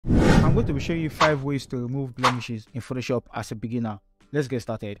I'm going to be showing you 5 ways to remove blemishes in Photoshop as a beginner. Let's get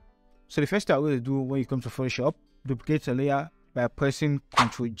started. So the first thing I'm going to do when you come to Photoshop, duplicate a layer by pressing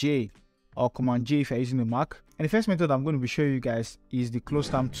Ctrl J or Command J if you're using a Mac. And the first method I'm going to be showing you guys is the close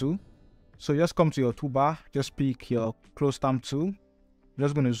stamp tool. So just come to your toolbar, just pick your close stamp tool. I'm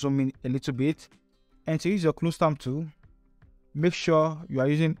just going to zoom in a little bit. And to use your close stamp tool, make sure you are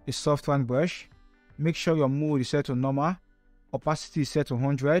using a soft round brush. Make sure your mode is set to normal. Opacity is set to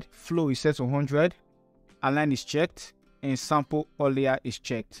 100, flow is set to 100, align is checked, and sample all layer is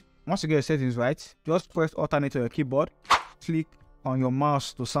checked. Once you get your settings right, just press alternate on your keyboard, click on your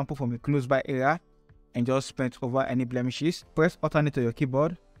mouse to sample from a close by area, and just paint over any blemishes. Press alternate on your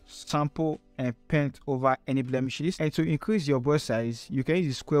keyboard, sample and paint over any blemishes. And to increase your brush size, you can use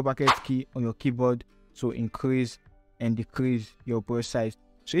the square bracket key on your keyboard to increase and decrease your brush size.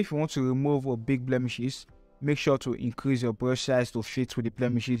 So if you want to remove a big blemishes, make sure to increase your brush size to fit with the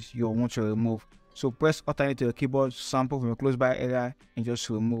blemishes you want to remove. So press alternate to your keyboard, sample from your close by area, and just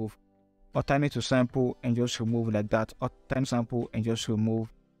remove. Alternate to sample and just remove like that. Alternate sample and just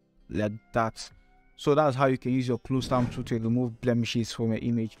remove like that. So that's how you can use your close stamp tool to remove blemishes from your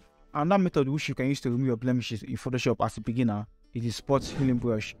image. Another method which you can use to remove your blemishes in Photoshop as a beginner is the spot healing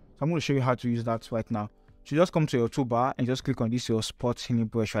brush. So I'm going to show you how to use that right now. So just come to your toolbar and just click on this your spot healing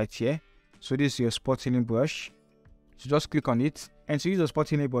brush right here. So this is your spot healing brush. So just click on it. And to use the spot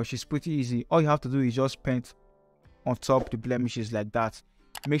healing brush, it's pretty easy. All you have to do is just paint on top the blemishes like that.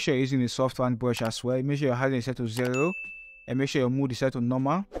 Make sure you're using a soft round brush as well. Make sure your height is set to 0. And make sure your mode is set to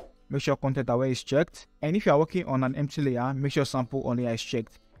normal. Make sure content aware is checked. And if you are working on an empty layer, make sure sample on layer is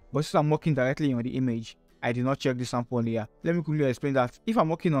checked. But since I'm working directly on the image, I did not check the sample layer. Let me quickly explain that. If I'm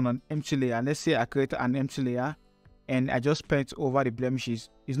working on an empty layer, let's say I create an empty layer and I just paint over the blemishes,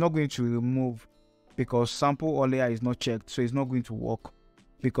 it's not going to remove because sample or layer is not checked, so it's not going to work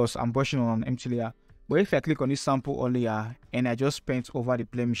because I'm brushing on an empty layer. But if I click on this sample or layer and I just paint over the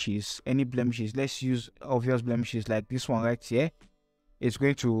blemishes, any blemishes, let's use obvious blemishes like this one right here, it's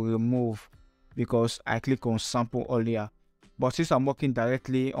going to remove because I click on sample or layer. But since I'm working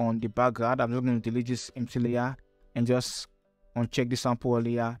directly on the background, I'm just going to delete this empty layer and just uncheck the sample or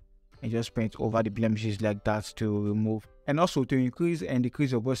layer and just paint over the blemishes like that to remove. And also to increase and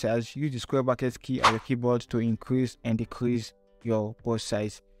decrease your brush size, use the square bracket key on your keyboard to increase and decrease your brush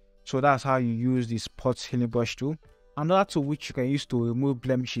size. So that's how you use the spot healing brush tool. Another tool which you can use to remove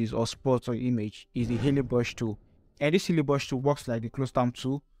blemishes or spots on your image is the healing brush tool. And this healing brush tool works like the close stamp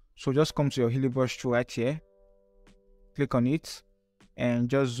tool. So just come to your healing brush tool right here, click on it and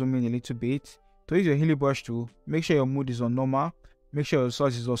just zoom in a little bit. To use your healing brush tool, make sure your mode is on normal. Make sure your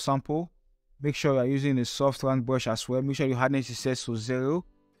source is on sample. Make sure you are using a soft round brush as well. Make sure your hardness is set to 0.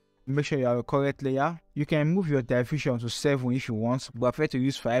 Make sure you have a correct layer. You can move your diffusion to 7 if you want, but I prefer to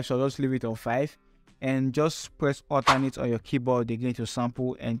use 5, so I'll just leave it on 5. And just press alternate on your keyboard again to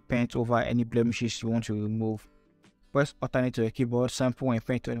sample and paint over any blemishes you want to remove. Press alternate on your keyboard, sample and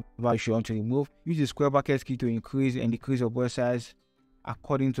paint over what you want to remove. Use the square bracket key to increase and decrease your brush size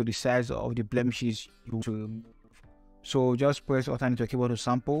according to the size of the blemishes you want to remove. So just press alternate your keyboard to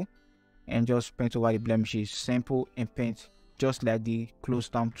sample and just paint over the blemishes. Sample and paint just like the close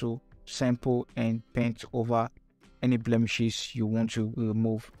stamp tool. Sample and paint over any blemishes you want to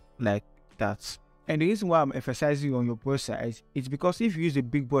remove like that. And the reason why I'm emphasizing on your brush size is because if you use a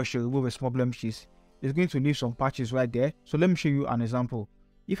big brush to remove a small blemishes, it's going to leave some patches right there. So let me show you an example.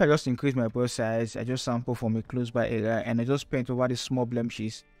 If I just increase my brush size, I just sample from a close by area and I just paint over the small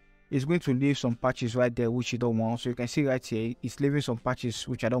blemishes, it's going to leave some patches right there which you don't want. So you can see right here, it's leaving some patches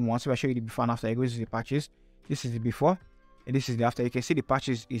which I don't want. So if I show you the before and after, I go to the patches. This is the before and this is the after. You can see the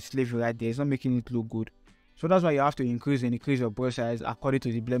patches is leaving right there. It's not making it look good. So that's why you have to increase and decrease your brush size according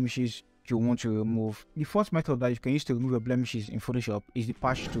to the blemishes you want to remove. The first method that you can use to remove your blemishes in Photoshop is the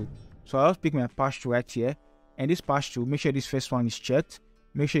patch tool. So I'll just pick my patch tool right here. And this patch tool, make sure this first one is checked.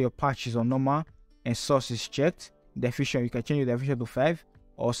 Make sure your patch is on normal and source is checked. Diffusion, you can change your diffusion to 5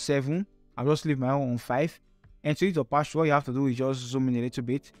 or 7. I'll just leave my own on 5. And to use your patch, what you have to do is just zoom in a little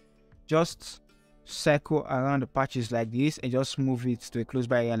bit. Just circle around the patches like this and just move it to a close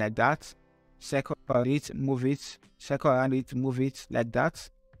by area like that. Circle around it, move it. Circle around it, move it like that.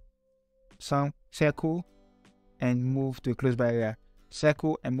 So circle and move to a close by area.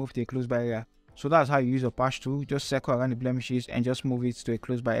 Circle and move to a close by area. So that's how you use your patch tool. Just circle around the blemishes and just move it to a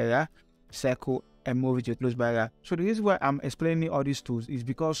close by area. Circle and move it to a close by area. So the reason why I'm explaining all these tools is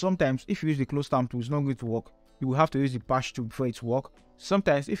because sometimes if you use the close stamp tool, it's not going to work. You will have to use the patch tool before it works.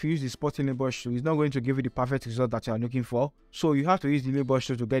 Sometimes if you use the spot healing brush tool, it's not going to give you the perfect result that you are looking for. So you have to use the healing brush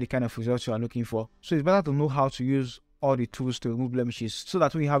tool to get the kind of results you are looking for. So it's better to know how to use all the tools to remove blemishes, so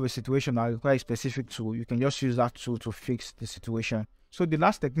that when you have a situation that requires a specific tool, you can just use that tool to fix the situation. So the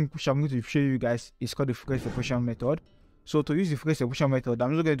last technique which I'm going to show you guys is called the focus separation method. So to use the focus separation method,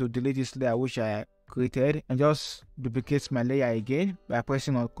 I'm just going to delete this layer which I created and just duplicate my layer again by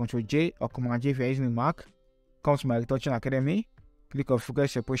pressing on Ctrl J or Command J if you're using the Mac. Come to my Retouching Academy, click on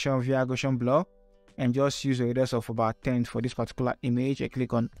focus separation via Gaussian blur, and just use a radius of about 10 for this particular image, and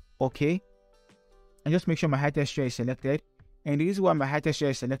click on OK. And just make sure my high texture is selected. And the reason why my high texture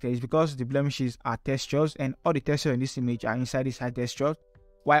is selected is because the blemishes are textures, and all the textures in this image are inside this high texture,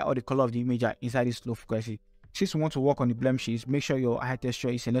 while all the color of the image are inside this low frequency. Since we want to work on the blemishes, make sure your high texture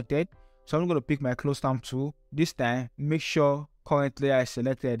is selected. So I'm going to pick my close stamp tool. This time, make sure current layer is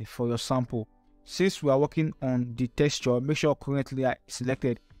selected for your sample. Since we are working on the texture, make sure current layer is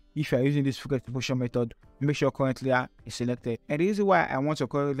selected. If you are using this focus separation method, make sure current layer is selected. And the reason why I want your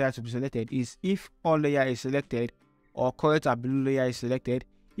current layer to be selected is if all layer is selected or current and blue layer is selected,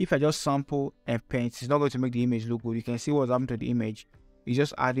 if I just sample and paint, it's not going to make the image look good. You can see what's happening to the image. It's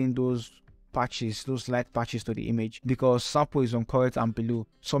just adding those patches, those light patches to the image, because sample is on current and blue.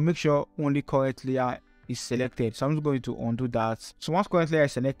 So make sure only current layer is selected. So I'm just going to undo that. So once current layer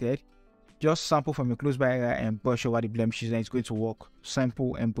is selected, just sample from your close by area and brush over the blemishes, and it's going to work.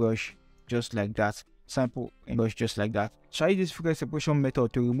 Sample and brush just like that. Sample and brush just like that. So I use this focus separation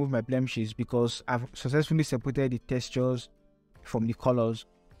method to remove my blemishes because I've successfully separated the textures from the colors.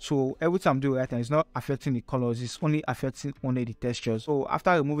 So every time I do it, it's not affecting the colors, it's only affecting only the textures. So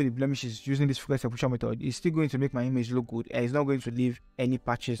after removing the blemishes using this focus separation method, it's still going to make my image look good and it's not going to leave any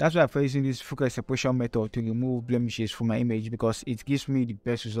patches. That's why I'm using this focus separation method to remove blemishes from my image, because it gives me the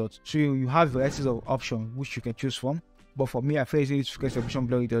best results. So you have varieties of options which you can choose from, but for me, I'm using this focus separation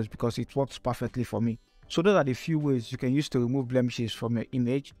blur reduce because it works perfectly for me. So those are the few ways you can use to remove blemishes from your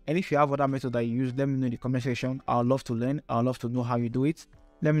image. And if you have other methods that you use, let me know in the comment section. I'd love to learn. I'd love to know how you do it.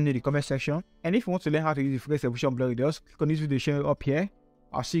 Let me know in the comment section. And if you want to learn how to use the focus separation blur reduce, click on this video shown up here.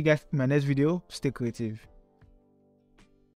 I'll see you guys in my next video. Stay creative.